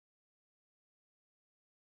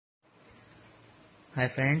Hi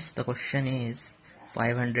friends, the question is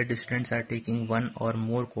 500 students are taking one or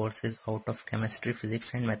more courses out of chemistry,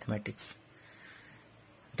 physics and mathematics.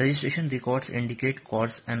 Registration records indicate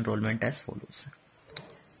course enrollment as follows.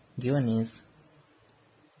 Given is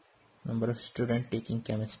number of students taking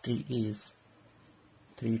chemistry is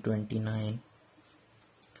 329,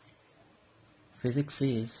 physics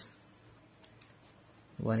is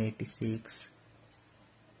 186,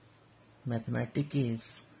 mathematics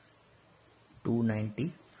is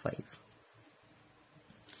 295.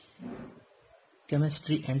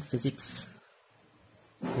 Chemistry and physics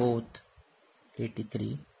both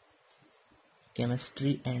 83,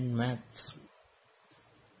 chemistry and maths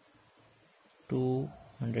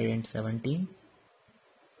 217,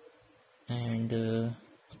 and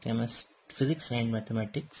physics and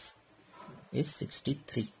mathematics is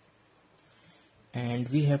 63. And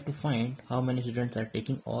we have to find how many students are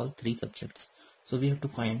taking all three subjects. So we have to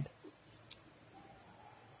find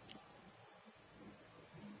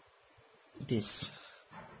this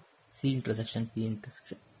C intersection P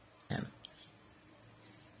intersection M.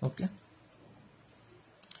 Okay,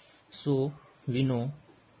 so we know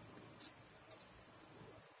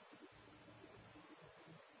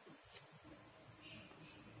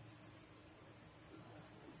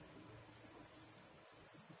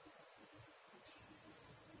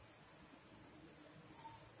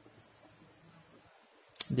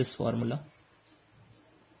this formula.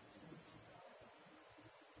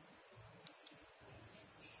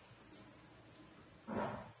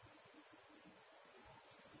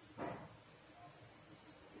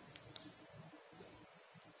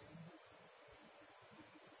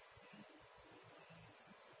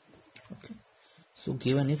 Okay, so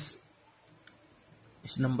given is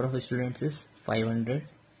its number of students is 500.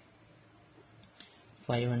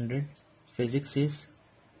 Physics is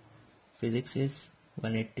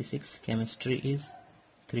 186, chemistry is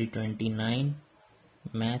 329,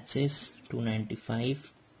 maths is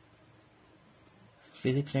 295,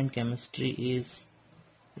 physics and chemistry is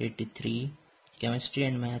 83, chemistry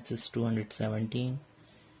and maths is 217,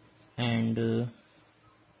 and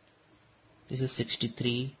this is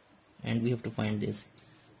 63, and we have to find this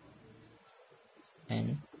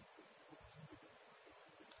n.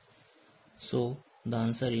 So the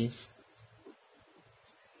answer is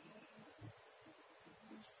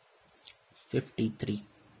 53.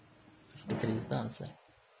 53 is the answer.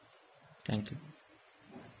 Thank you.